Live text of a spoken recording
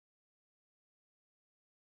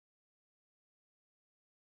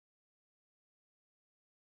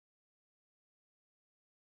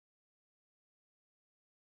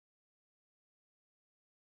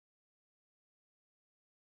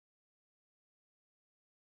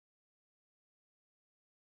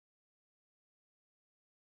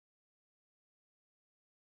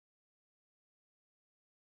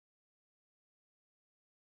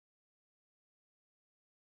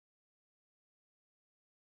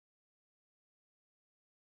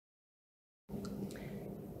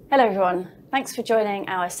Hello everyone, thanks for joining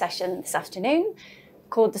our session this afternoon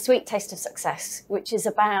called The Sweet Taste of Success, which is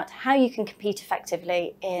about how you can compete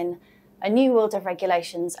effectively in a new world of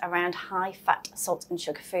regulations around high fat, salt and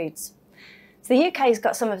sugar foods. So the UK has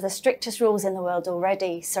got some of the strictest rules in the world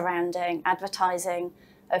already surrounding advertising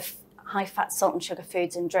of high fat, salt and sugar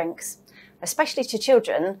foods and drinks, especially to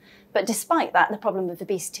children, but despite that the problem of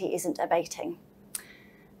obesity isn't abating.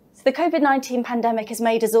 The COVID-19 pandemic has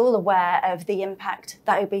made us all aware of the impact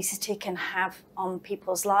that obesity can have on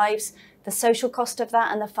people's lives, the social cost of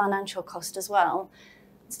that and the financial cost as well.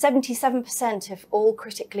 77% of all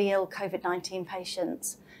critically ill COVID-19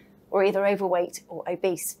 patients were either overweight or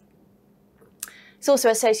obese. It's also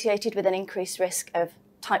associated with an increased risk of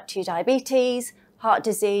type 2 diabetes, heart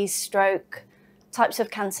disease, stroke, types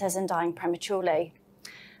of cancers and dying prematurely.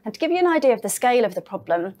 And to give you an idea of the scale of the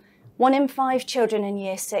problem, 1 in 5 children in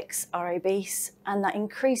year 6 are obese, and that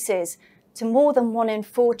increases to more than 1 in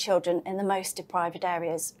 4 children in the most deprived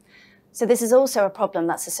areas. So this is also a problem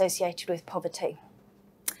that's associated with poverty.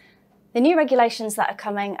 The new regulations that are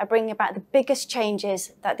coming are bringing about the biggest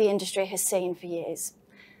changes that the industry has seen for years.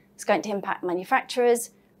 It's going to impact manufacturers,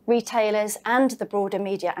 retailers, and the broader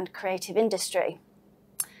media and creative industry.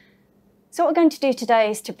 So what we're going to do today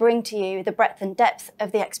is to bring to you the breadth and depth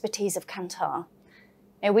of the expertise of Kantar.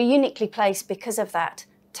 We're uniquely placed because of that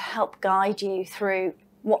to help guide you through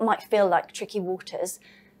what might feel like tricky waters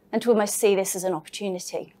and to almost see this as an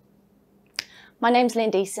opportunity. My name's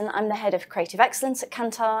Lynne Deason, I'm the Head of Creative Excellence at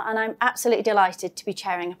Kantar, and I'm absolutely delighted to be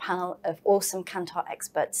chairing a panel of awesome Kantar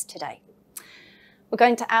experts today. We're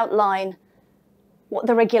going to outline what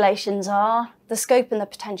the regulations are, the scope and the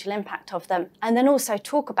potential impact of them, and then also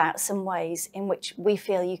talk about some ways in which we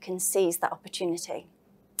feel you can seize that opportunity.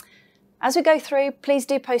 As we go through, please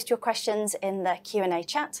do post your questions in the Q&A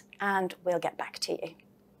chat and we'll get back to you.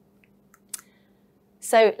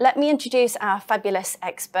 So let me introduce our fabulous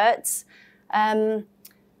experts.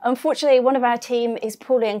 Unfortunately, one of our team is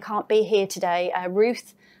poorly and can't be here today,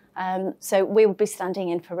 Ruth, so we will be standing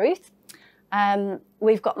in for Ruth.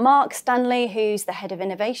 We've got Mark Standley, who's the Head of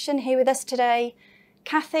Innovation here with us today,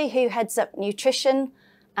 Cathy, who heads up Nutrition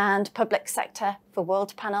and Public Sector for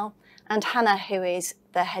World Panel, and Hannah, who is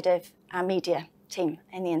the Head of our media team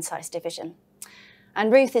in the Insights division.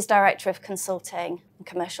 And Ruth is Director of Consulting and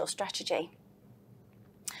Commercial Strategy.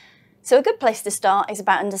 So a good place to start is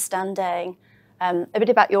about understanding a bit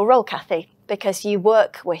about your role, Cathy, because you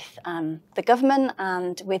work with the government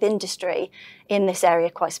and with industry in this area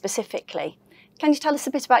quite specifically. Can you tell us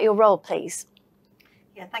a bit about your role, please?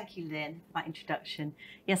 Yeah, thank you, Lynne, for that introduction.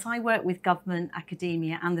 Yes, I work with government,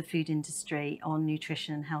 academia and the food industry on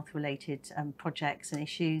nutrition and health-related projects and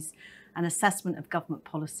issues. And assessment of government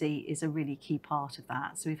policy is a really key part of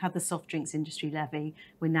that. So we've had the soft drinks industry levy.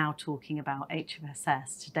 We're now talking about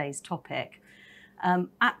HFSS, today's topic.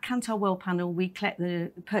 At Kantar World Panel, we collect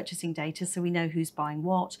the purchasing data so we know who's buying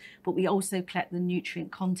what, but we also collect the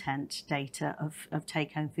nutrient content data of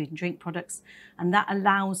take-home food and drink products. And that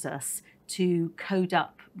allows us to code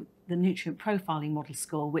up the nutrient profiling model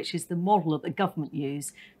score, which is the model that the government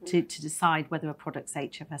use to decide whether a product's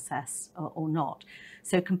HFSS or not.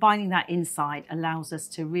 So combining that insight allows us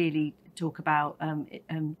to really talk about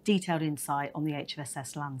detailed insight on the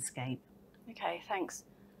HFSS landscape. Okay, thanks.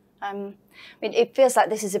 It feels like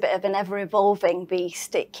this is a bit of an ever-evolving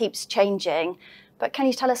beast. It keeps changing. But can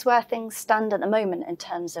you tell us where things stand at the moment in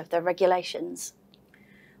terms of the regulations?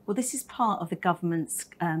 Well, this is part of the government's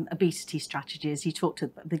obesity strategy, as you talked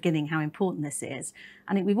at the beginning, how important this is.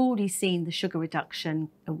 And we've already seen the sugar reduction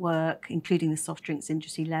work, including the soft drinks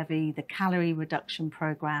industry levy, the calorie reduction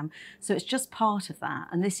programme. So it's just part of that.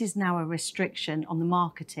 And this is now a restriction on the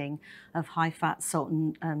marketing of high-fat, salt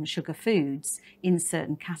and sugar foods in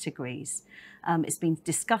certain categories. It's been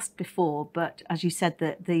discussed before, but as you said,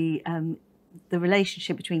 the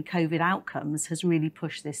relationship between COVID outcomes has really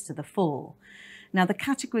pushed this to the fore. Now, the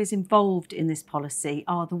categories involved in this policy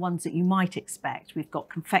are the ones that you might expect. We've got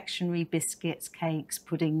confectionery, biscuits, cakes,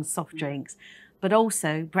 puddings, soft drinks, but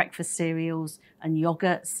also breakfast cereals and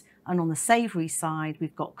yogurts. And on the savoury side,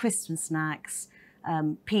 we've got crisps and snacks,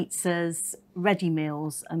 pizzas, ready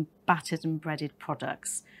meals, and battered and breaded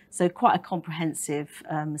products. So quite a comprehensive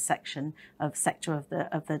sector of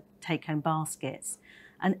the take-home baskets.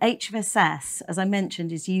 And HFSS, as I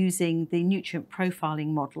mentioned, is using the nutrient profiling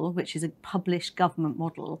model, which is a published government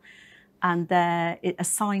model, and it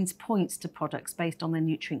assigns points to products based on their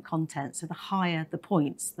nutrient content. So the higher the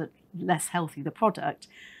points, the less healthy the product.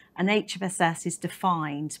 And HFSS is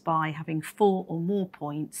defined by having 4 or more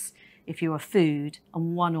points if you're a food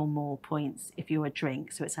and 1 or more points if you're a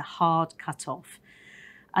drink. So it's a hard cut-off.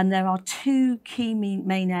 And there are two key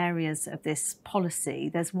main areas of this policy.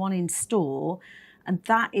 There's one in store, and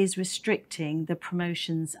that is restricting the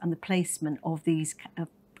promotions and the placement of these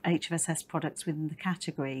HFSS products within the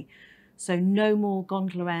category. So no more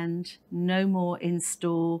gondola end, no more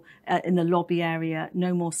in-store, in the lobby area,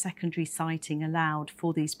 no more secondary sighting allowed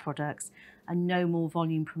for these products, and no more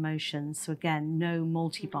volume promotions. So again, no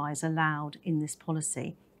multi-buys allowed in this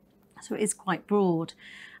policy. So it is quite broad.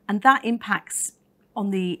 And that impacts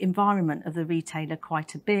on the environment of the retailer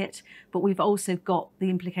quite a bit, but we've also got the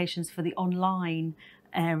implications for the online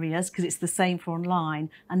areas, because it's the same for online,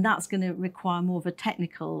 and that's going to require more of a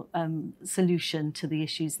technical solution to the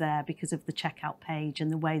issues there because of the checkout page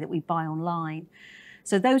and the way that we buy online.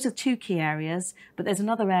 So those are two key areas, but there's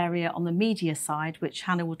another area on the media side, which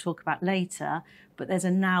Hannah will talk about later, but there's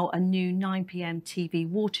now a new 9 p.m. TV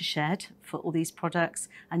watershed for all these products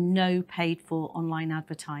and no paid for online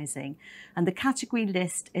advertising. And the category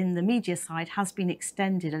list in the media side has been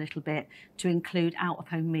extended a little bit to include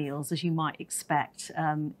out-of-home meals, as you might expect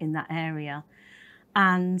in that area.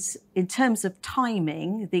 And in terms of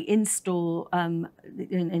timing, the in-store,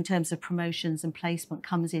 in terms of promotions and placement,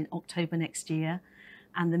 comes in October next year.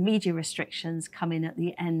 And the media restrictions come in at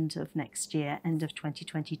the end of next year, end of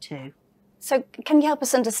 2022. So can you help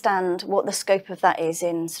us understand what the scope of that is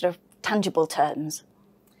in sort of tangible terms?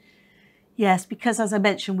 Yes, because as I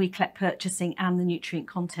mentioned, we collect purchasing and the nutrient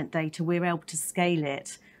content data, we're able to scale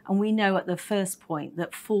it. And we know at the first point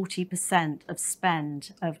that 40% of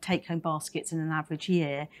spend of take-home baskets in an average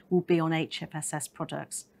year will be on HFSS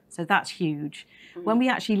products. So that's huge. When we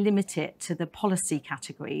actually limit it to the policy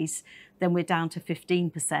categories, then we're down to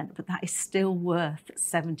 15%, but that is still worth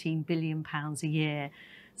 £17 billion a year.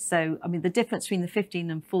 So, I mean, the difference between the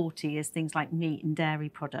 15 and 40 is things like meat and dairy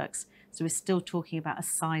products. So we're still talking about a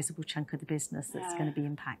sizable chunk of the business that's going to be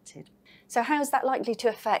impacted. So how is that likely to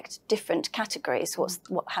affect different categories?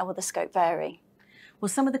 How will the scope vary? Well,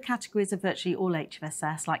 some of the categories are virtually all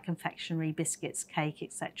HFSS, like confectionery, biscuits, cake,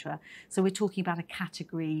 etc. So we're talking about a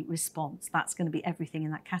category response. That's going to be everything in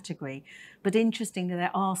that category. But interestingly, there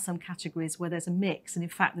are some categories where there's a mix. And in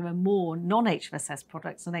fact, there are more non-HFSS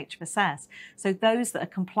products than HFSS. So those that are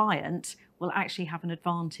compliant will actually have an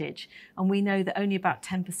advantage. And we know that only about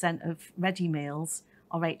 10% of ready meals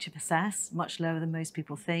are HFSS, much lower than most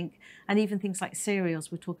people think. And even things like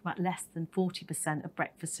cereals, we're talking about less than 40% of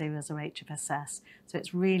breakfast cereals are HFSS. So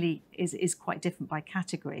it's really is quite different by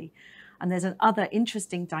category. And there's another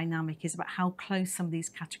interesting dynamic is about how close some of these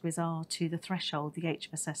categories are to the threshold, the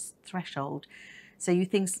HFSS threshold. So you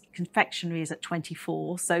think confectionery is at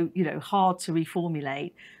 24, so, you know, hard to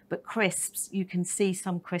reformulate. But crisps, you can see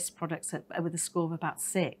some crisp products with a score of about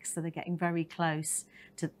 6, so they're getting very close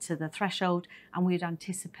to the threshold, and we'd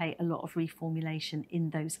anticipate a lot of reformulation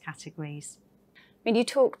in those categories. I mean, you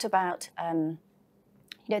talked about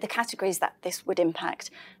the categories that this would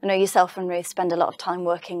impact. I know yourself and Ruth spend a lot of time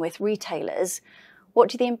working with retailers. What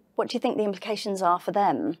do you think the implications are for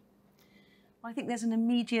them? I think there's an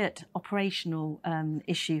immediate operational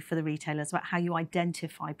issue for the retailers about how you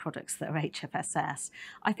identify products that are HFSS.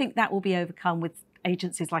 I think that will be overcome with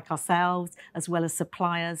agencies like ourselves, as well as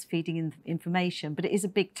suppliers feeding in information, but it is a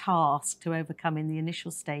big task to overcome in the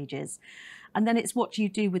initial stages. And then it's what do you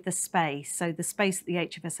do with the space? So the space that the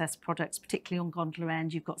HFSS products, particularly on gondola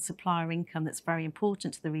end, you've got supplier income that's very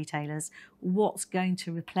important to the retailers. What's going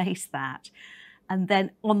to replace that? And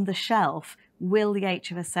then on the shelf, will the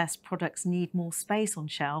HFSS products need more space on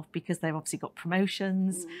shelf because they've obviously got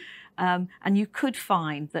promotions? And you could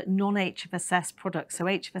find that non-HFSS products, so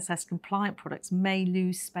HFSS compliant products, may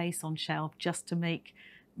lose space on shelf just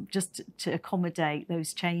to accommodate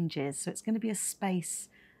those changes. So it's going to be a space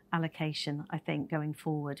allocation, I think, going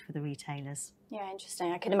forward for the retailers. Yeah,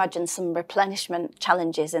 interesting. I can imagine some replenishment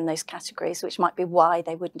challenges in those categories, which might be why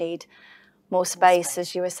they would need more space,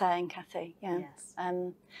 as you were saying, Cathy. Yeah. Yes.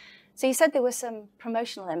 So you said there were some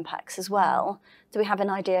promotional impacts as well. Do we have an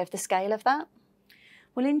idea of the scale of that?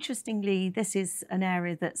 Well, interestingly, this is an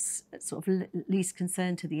area that's sort of least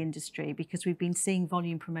concern to the industry because we've been seeing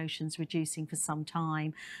volume promotions reducing for some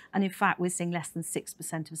time. And in fact, we're seeing less than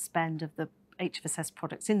 6% of spend of the HFSS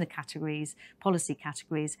products in the categories, policy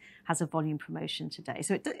categories, has a volume promotion today.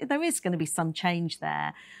 So there is going to be some change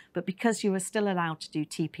there. But because you are still allowed to do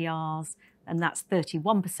TPRs, and that's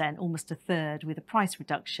 31%, almost a third, with a price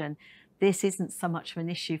reduction, this isn't so much of an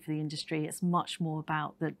issue for the industry. It's much more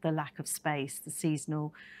about the lack of space, the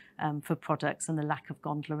seasonal for products, and the lack of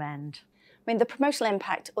gondola end. I mean, the promotional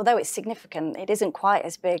impact, although it's significant, it isn't quite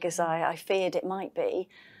as big as I feared it might be.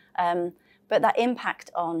 But that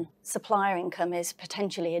impact on supplier income is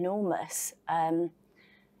potentially enormous.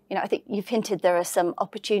 you know, I think you've hinted there are some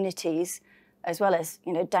opportunities as well as,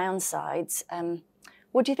 you know, downsides.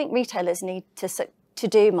 What do you think retailers need to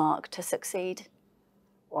do, Mark, to succeed?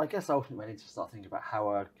 Well, I guess ultimately we need to start thinking about how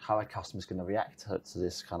our customers going to react to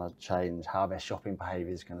this kind of change, how their shopping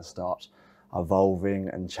behaviour is going to start evolving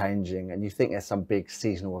and changing. And you think there's some big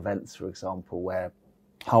seasonal events, for example, where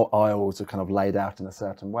how aisles are kind of laid out in a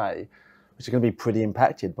certain way, which are going to be pretty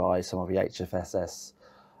impacted by some of the HFSS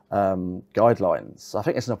guidelines. So I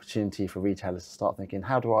think it's an opportunity for retailers to start thinking,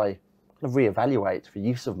 how do I kind of reevaluate the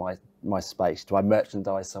use of my space? Do I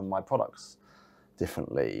merchandise some of my products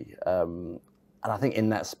differently? And I think in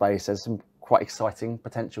that space, there's some quite exciting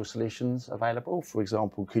potential solutions available. For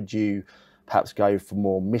example, could you perhaps go for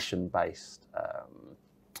more mission-based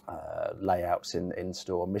layouts in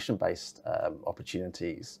store, mission-based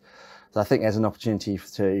opportunities? So I think there's an opportunity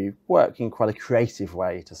to work in quite a creative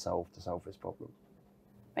way to solve this problem.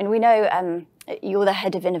 And we know you're the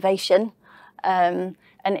head of innovation, and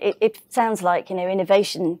it sounds like, you know,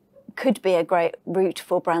 innovation could be a great route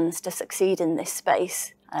for brands to succeed in this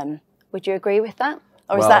space. Would you agree with that?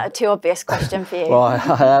 Or is that a too obvious question for you? Well,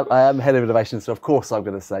 I am head of innovation, so of course I'm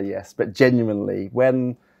going to say yes. But genuinely,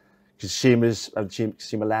 when consumers and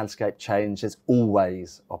consumer landscape change, there's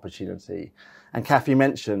always opportunity. And Cathy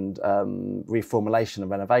mentioned reformulation and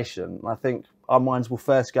renovation. I think our minds will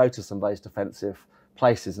first go to some of those defensive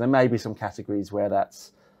places. There may be some categories where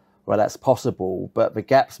that's possible, but the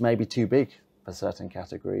gaps may be too big for certain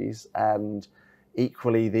categories. And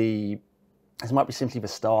equally, this might be simply the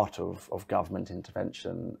start of government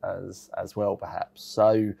intervention as well, perhaps.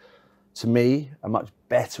 So to me, a much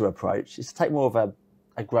better approach is to take more of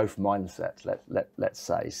a growth mindset, let's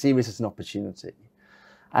say, see this as an opportunity.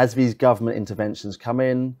 As these government interventions come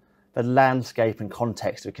in, the landscape and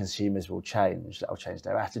context of consumers will change. That will change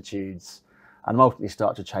their attitudes and ultimately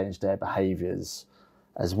start to change their behaviours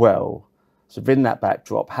as well. So within that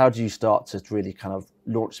backdrop, how do you start to really kind of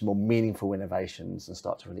launch some more meaningful innovations and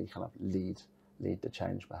start to really kind of lead the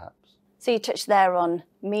change, perhaps? So you touched there on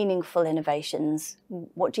meaningful innovations.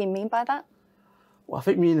 What do you mean by that? Well, I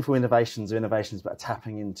think meaningful innovations are innovations about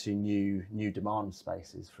tapping into new demand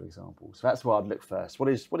spaces, for example. So that's where I'd look first. What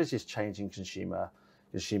is this changing consumer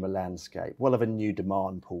landscape? What are the new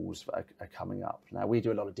demand pools that are coming up? Now, we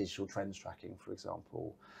do a lot of digital trends tracking, for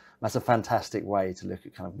example. That's a fantastic way to look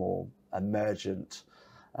at kind of more emergent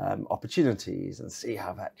opportunities and see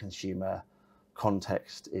how that consumer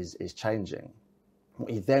context is changing.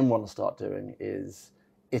 What you then want to start doing is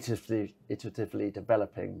iteratively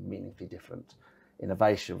developing meaningfully different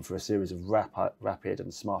innovation for a series of rapid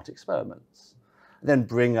and smart experiments. And then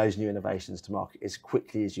bring those new innovations to market as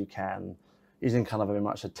quickly as you can, using kind of very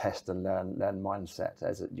much a test and learn mindset,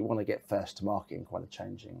 as you want to get first to market in quite a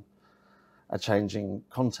changing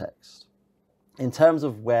context. In terms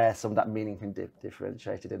of where some of that meaningful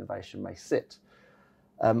differentiated innovation may sit,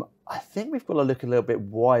 I think we've got to look a little bit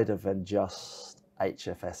wider than just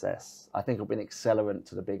HFSS. I think it'll be an accelerant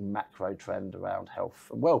to the big macro trend around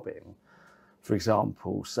health and well-being, for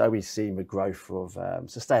example. So we've seen the growth of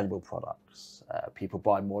sustainable products, people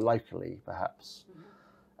buy more locally, perhaps,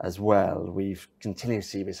 as well. We've continued to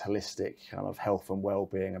see this holistic kind of health and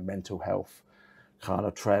well-being and mental health kind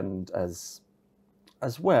of trend as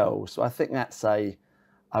well. So I think that's a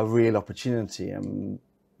real opportunity, and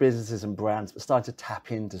businesses and brands are starting to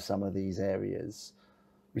tap into some of these areas.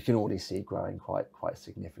 We can already see growing quite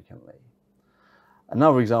significantly.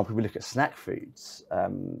 Another example, we look at snack foods.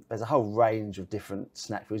 There's a whole range of different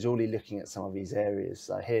snack foods already looking at some of these areas.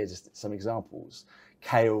 So here's just some examples: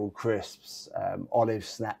 kale crisps, olive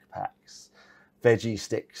snack packs, veggie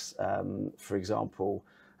sticks, for example.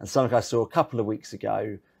 And something I saw a couple of weeks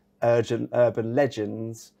ago, urban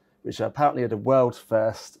legends, which apparently are the world's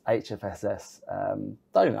first HFSS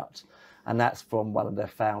donut. And that's from one of the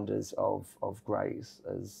founders of Graze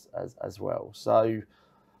as well. So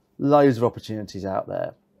loads of opportunities out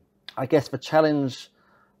there. I guess the challenge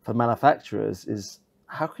for manufacturers is,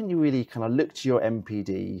 how can you really kind of look to your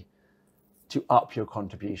MPD to up your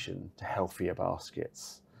contribution to healthier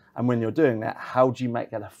baskets? And when you're doing that, how do you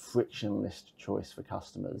make that a frictionless choice for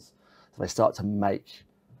customers so they start to make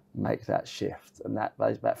that shift? And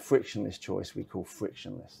that frictionless choice we call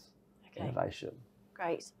frictionless innovation.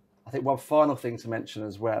 Great. I think one final thing to mention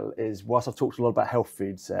as well is, whilst I've talked a lot about health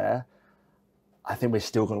foods there, I think we're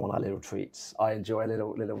still going to want our little treats. I enjoy a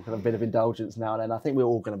little kind of bit of indulgence now and then. I think we're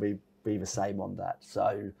all going to be the same on that.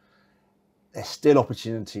 So there's still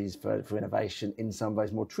opportunities for innovation in some of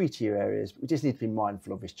those more treatier areas, but we just need to be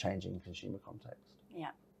mindful of this changing consumer context.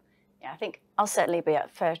 Yeah, I think I'll certainly be up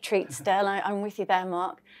for treats, Dale. I'm with you there,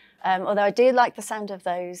 Mark. Although I do like the sound of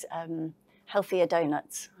those healthier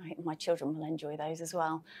donuts. I think my children will enjoy those as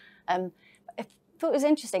well. I thought it was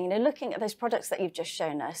interesting, looking at those products that you've just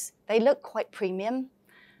shown us, they look quite premium.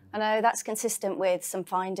 I know that's consistent with some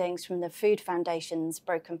findings from the Food Foundation's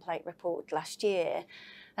Broken Plate report last year.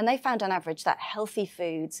 And they found on average that healthy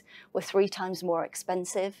foods were 3 times more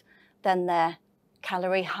expensive than their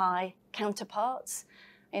calorie-high counterparts.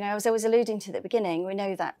 As I was alluding to at the beginning, we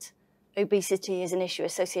know that obesity is an issue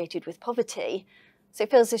associated with poverty. So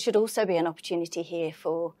it feels there should also be an opportunity here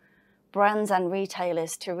for brands and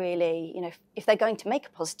retailers to really, if they're going to make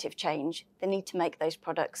a positive change, they need to make those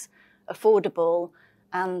products affordable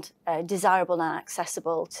and desirable and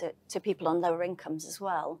accessible to people on lower incomes as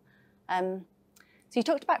well. So you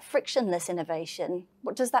talked about frictionless innovation.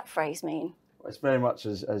 What does that phrase mean? Well, it's very much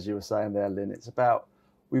as you were saying there, Lynne. It's about,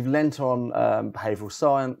 we've lent on behavioural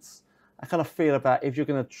science. I kind of feel about if you're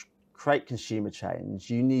going to create consumer change,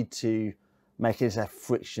 you need to make it a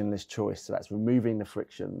frictionless choice. So that's removing the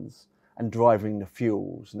frictions and driving the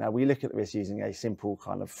fuels. Now we look at this using a simple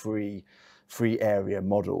kind of free area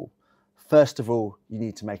model. First of all, you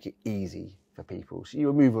need to make it easy for people. So you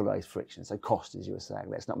remove all those frictions. So cost, as you were saying,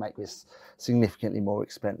 let's not make this significantly more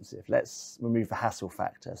expensive. Let's remove the hassle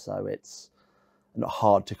factor so it's not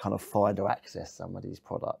hard to kind of find or access some of these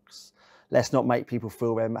products. Let's not make people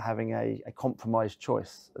feel they're having a compromised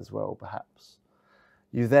choice as well, perhaps.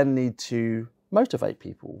 You then need to motivate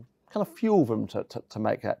people, kind of fuel them to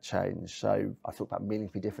make that change. So I thought about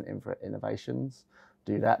meaningfully different innovations.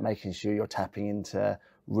 Do that, making sure you're tapping into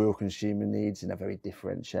real consumer needs in a very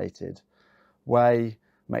differentiated way.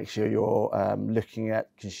 Make sure you're looking at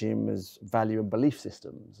consumers' value and belief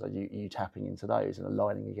systems. So you tapping into those and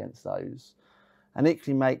aligning against those. And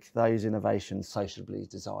equally make those innovations sociably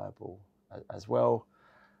desirable as well.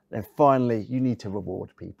 Then finally, you need to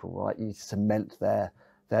reward people, right? You need to cement their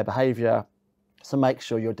behaviour. So make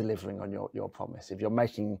sure you're delivering on your promise. If you're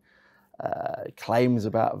making claims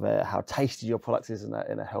about how tasty your product is in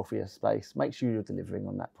a healthier space, make sure you're delivering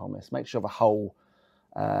on that promise. Make sure the whole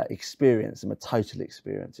experience and the total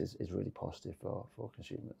experience is really positive for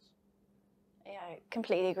consumers. Yeah, I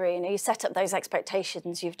completely agree. You set up those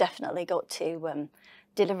expectations, you've definitely got to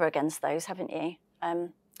deliver against those, haven't you?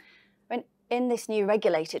 In this new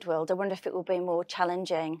regulated world, I wonder if it will be more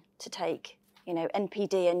challenging to take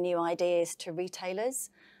NPD and new ideas to retailers.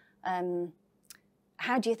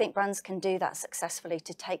 How do you think brands can do that successfully,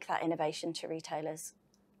 to take that innovation to retailers?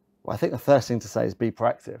 Well, I think the first thing to say is be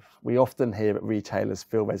proactive. We often hear that retailers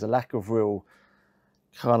feel there's a lack of real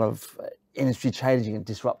kind of industry changing and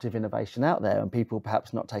disruptive innovation out there, and people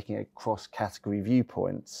perhaps not taking a cross-category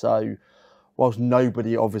viewpoint. So whilst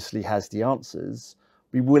nobody obviously has the answers,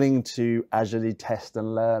 be willing to agilely test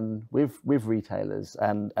and learn with retailers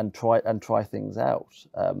and try things out.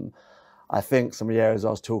 I think some of the areas I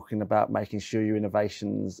was talking about, making sure your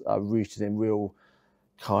innovations are rooted in real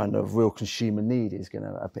consumer need, is going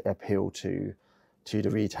to appeal to the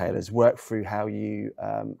retailers. Work through how you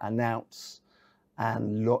announce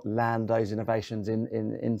and land those innovations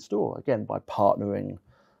in store, again by partnering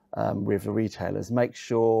with the retailers. Make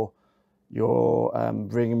sure you're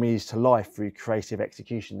bringing these to life through creative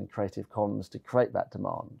execution and creative comms to create that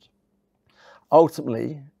demand.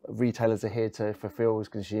 Ultimately, retailers are here to fulfill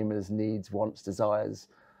consumers' needs, wants, desires,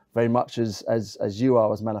 very much as you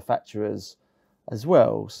are as manufacturers as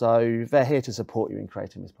well. So they're here to support you in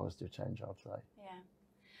creating this positive change, I'd say.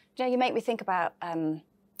 Yeah. You make me think about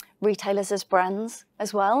retailers as brands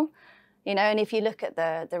as well. And if you look at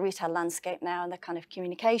the retail landscape now and the kind of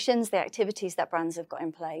communications, the activities that brands have got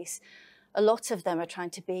in place, a lot of them are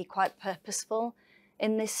trying to be quite purposeful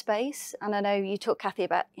in this space. And I know you talked, Cathy,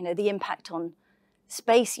 about the impact on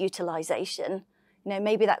space utilisation.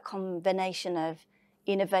 Maybe that combination of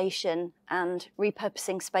innovation and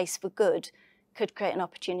repurposing space for good could create an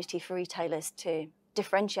opportunity for retailers to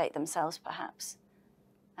differentiate themselves, perhaps.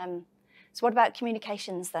 So what about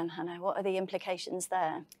communications then, Hannah? What are the implications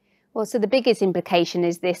there? Well, so the biggest implication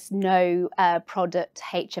is this no product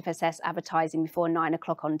HFSS advertising before 9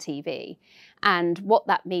 o'clock on TV. And what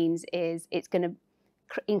that means is it's going to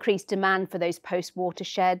increase demand for those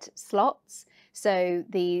post-watershed slots. So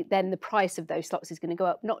then the price of those slots is going to go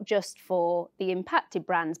up, not just for the impacted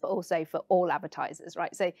brands, but also for all advertisers,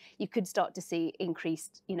 right? So you could start to see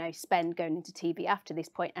increased, spend going into TV after this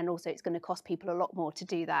point, and also it's going to cost people a lot more to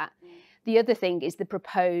do that. Mm. The other thing is the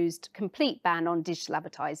proposed complete ban on digital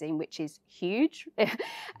advertising, which is huge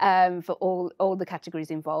for all the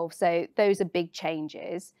categories involved. So those are big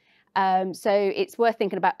changes. So it's worth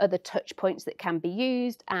thinking about other touch points that can be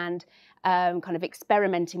used and kind of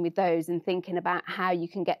experimenting with those and thinking about how you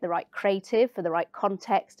can get the right creative for the right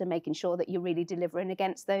context and making sure that you're really delivering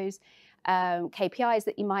against those KPIs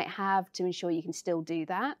that you might have to ensure you can still do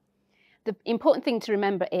that. The important thing to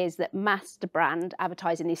remember is that master brand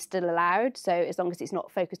advertising is still allowed, so as long as it's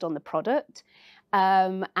not focused on the product.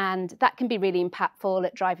 And that can be really impactful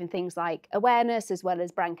at driving things like awareness as well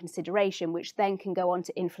as brand consideration, which then can go on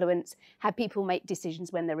to influence how people make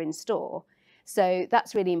decisions when they're in store. So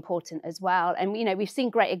that's really important as well. And, you know, we've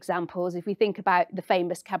seen great examples. If we think about the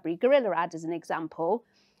famous Cadbury Gorilla ad as an example,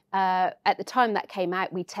 at the time that came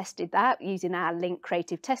out, we tested that using our Lynne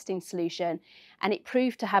creative testing solution, and it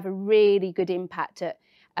proved to have a really good impact at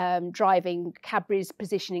driving Cadbury's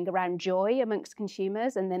positioning around joy amongst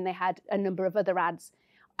consumers. And then they had a number of other ads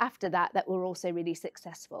after that that were also really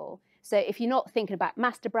successful. So if you're not thinking about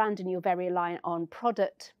master brand and you're very reliant on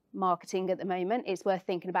product marketing at the moment, it's worth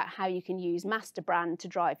thinking about how you can use master brand to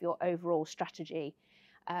drive your overall strategy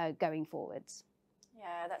going forwards.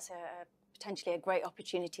 Yeah, that's potentially a great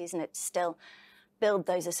opportunity, isn't it, to still build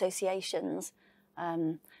those associations.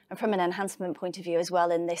 And from an enhancement point of view as well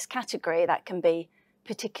in this category, that can be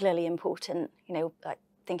particularly important. You know, like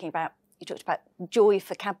thinking about, you talked about joy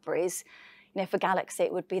for Cadbury's, you know, for Galaxy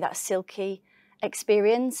it would be that silky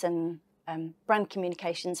experience, and brand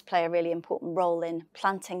communications play a really important role in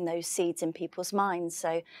planting those seeds in people's minds.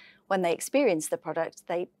 So when they experience the product,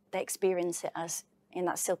 they experience it as in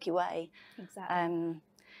that silky way. Exactly.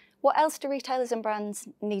 What else do retailers and brands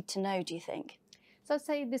need to know, do you think? So I'd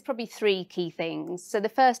say there's probably three key things. So the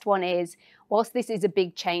first one is, whilst this is a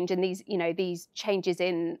big change and these, you know, these changes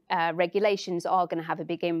in regulations are going to have a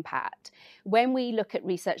big impact, when we look at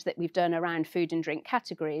research that we've done around food and drink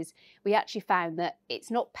categories, we actually found that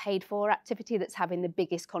it's not paid for activity that's having the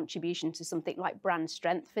biggest contribution to something like brand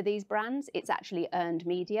strength for these brands. It's actually earned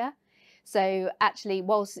media. So actually,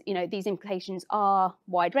 whilst, you know, these implications are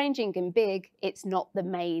wide-ranging and big, it's not the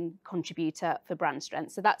main contributor for brand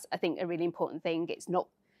strength. So that's, I think, a really important thing. It's not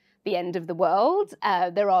the end of the world.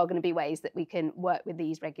 There are going to be ways that we can work with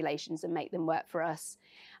these regulations and make them work for us.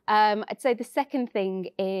 I'd say the second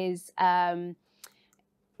thing is,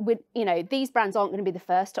 you know, these brands aren't going to be the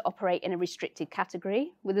first to operate in a restricted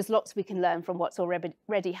category. Well, there's lots we can learn from what's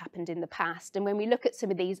already happened in the past. And when we look at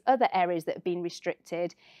some of these other areas that have been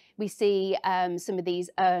restricted, we see some of these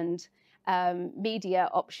earned media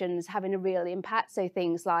options having a real impact. So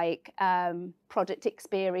things like product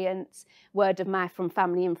experience, word of mouth from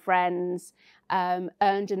family and friends,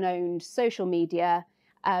 earned and owned social media,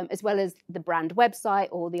 as well as the brand website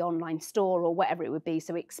or the online store or whatever it would be.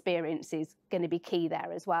 So experience is going to be key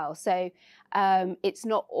there as well. So it's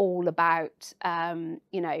not all about,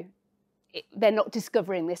 you know, they're not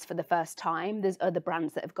discovering this for the first time. There's other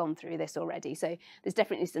brands that have gone through this already. So there's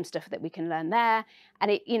definitely some stuff that we can learn there.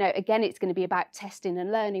 And it, you know, again, it's going to be about testing and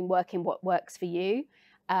learning, working what works for you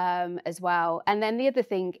as well. And then the other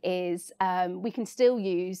thing is we can still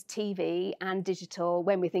use TV and digital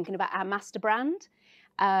when we're thinking about our master brand.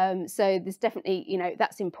 So there's definitely, you know,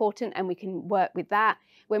 that's important and we can work with that.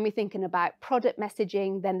 When we're thinking about product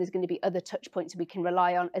messaging, then there's going to be other touch points we can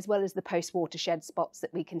rely on, as well as the post-watershed spots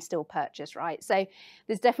that we can still purchase, right? So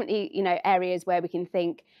there's definitely, you know, areas where we can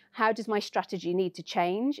think, how does my strategy need to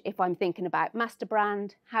change if I'm thinking about master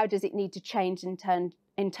brand? How does it need to change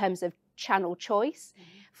in terms of channel choice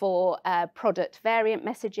for product variant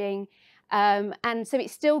messaging? And so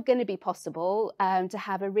it's still going to be possible to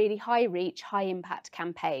have a really high reach, high impact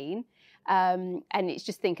campaign. And it's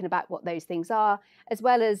just thinking about what those things are, as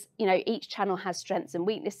well as, you know, each channel has strengths and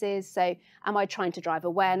weaknesses. So am I trying to drive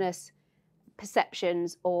awareness,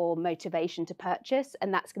 perceptions, or motivation to purchase?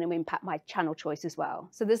 And that's going to impact my channel choice as well.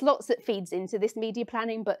 So there's lots that feeds into this media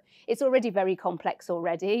planning, but it's already very complex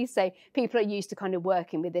already. So people are used to kind of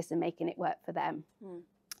working with this and making it work for them.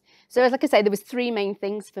 So as like I say, there was three main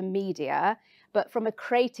things for media, but from a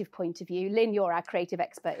creative point of view, Lynne, you're our creative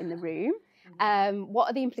expert in the room. What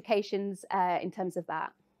are the implications in terms of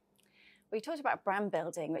that? We talked about brand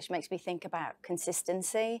building, which makes me think about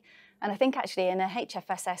consistency. And I think actually in a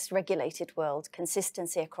HFSS regulated world,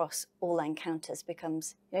 consistency across all encounters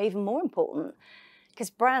becomes, you know, even more important, because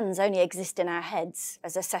brands only exist in our heads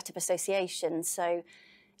as a set of associations. So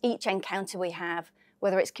each encounter we have,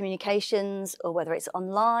 whether it's communications or whether it's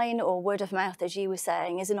online or word of mouth, as you were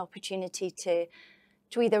saying, is an opportunity to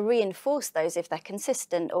either reinforce those if they're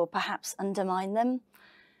consistent or perhaps undermine them.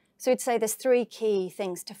 So I'd say there's three key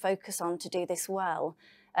things to focus on to do this well.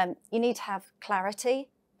 You need to have clarity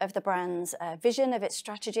of the brand's vision, of its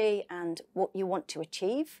strategy and what you want to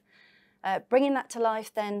achieve. Bringing that to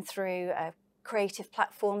life then through a creative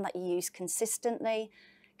platform that you use consistently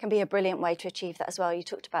can be a brilliant way to achieve that as well. You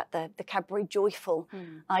talked about the Cadbury Joyful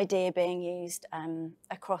idea being used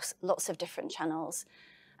across lots of different channels.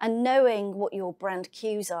 And knowing what your brand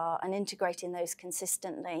cues are and integrating those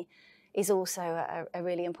consistently is also a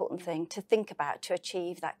really important thing to think about to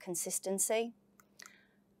achieve that consistency.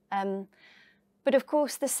 But of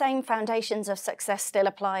course, the same foundations of success still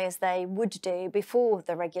apply as they would do before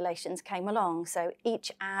the regulations came along. So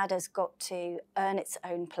each ad has got to earn its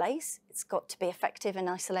own place. It's got to be effective in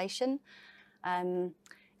isolation.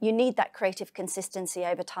 You need that creative consistency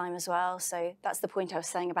over time as well. So that's the point I was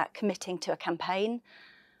saying about committing to a campaign.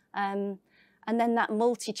 And then that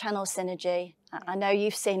multi-channel synergy. I know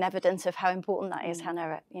you've seen evidence of how important that is,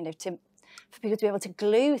 Hannah, you know, for people to be able to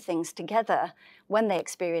glue things together when they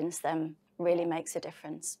experience them really makes a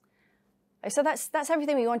difference. So that's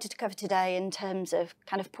everything we wanted to cover today in terms of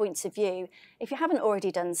kind of points of view. If you haven't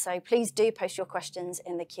already done so, please do post your questions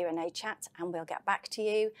in the Q&A chat and we'll get back to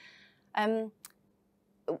you.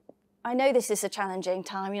 I know this is a challenging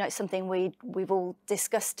time, you know, it's something we've all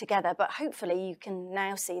discussed together, but hopefully you can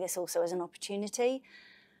now see this also as an opportunity.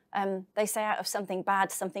 They say out of something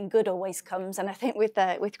bad, something good always comes, and I think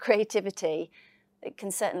with creativity, it can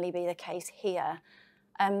certainly be the case here.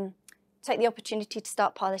 Take the opportunity to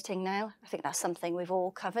start piloting now. I think that's something we've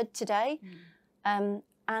all covered today. And,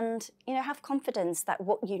 you know, have confidence that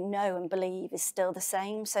what you know and believe is still the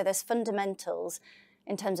same. So there's fundamentals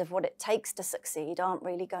in terms of what it takes to succeed aren't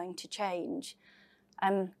really going to change.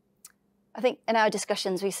 I think in our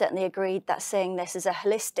discussions, we certainly agreed that seeing this as a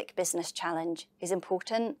holistic business challenge is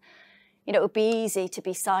important. You know, it would be easy to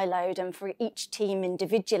be siloed and for each team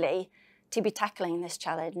individually to be tackling this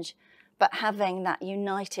challenge, but having that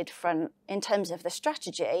united front in terms of the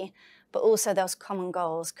strategy, but also those common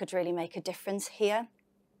goals could really make a difference here.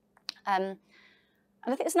 And I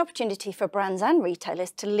think it's an opportunity for brands and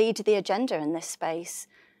retailers to lead the agenda in this space.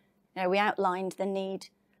 You know, we outlined the need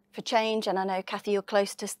for change, and I know, Cathy, you're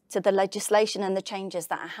close to the legislation and the changes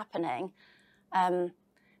that are happening.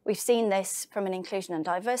 We've seen this from an inclusion and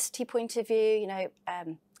diversity point of view. You know,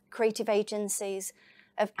 creative agencies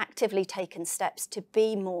have actively taken steps to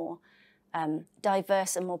be more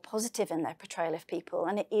diverse and more positive in their portrayal of people,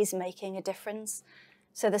 and it is making a difference.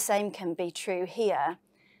 So the same can be true here.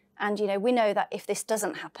 And, you know, we know that if this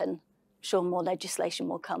doesn't happen, sure, more legislation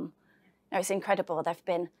will come. You know, it's incredible. There have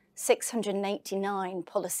been 689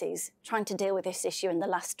 policies trying to deal with this issue in the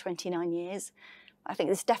last 29 years. I think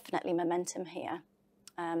there's definitely momentum here.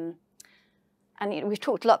 And you know, we've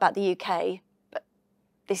talked a lot about the UK, but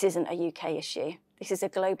this isn't a UK issue. This is a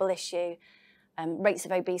global issue. Rates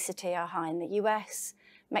of obesity are high in the US,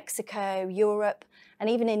 Mexico, Europe, and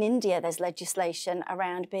even in India, there's legislation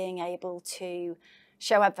around being able to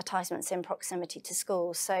show advertisements in proximity to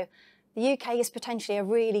schools. So the UK is potentially a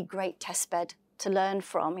really great testbed to learn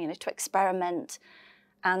from, you know, to experiment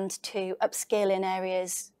and to upskill in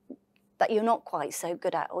areas that you're not quite so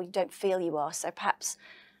good at or you don't feel you are. So perhaps,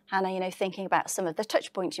 Hannah, you know, thinking about some of the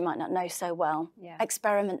touch points you might not know so well. Yeah.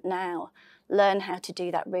 Experiment now, learn how to do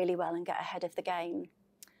that really well and get ahead of the game.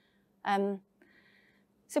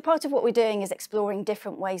 So part of what we're doing is exploring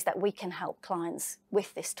different ways that we can help clients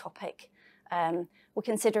with this topic. We're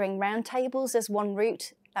considering roundtables as one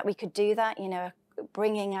route that we could do that, you know,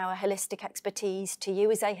 bringing our holistic expertise to you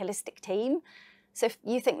as a holistic team. So if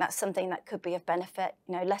you think that's something that could be of benefit,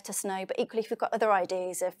 you know, let us know. But equally, if you've got other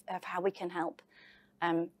ideas of how we can help,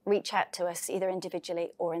 reach out to us either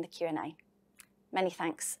individually or in the Q&A. Many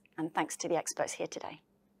thanks, and thanks to the experts here today.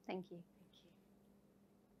 Thank you.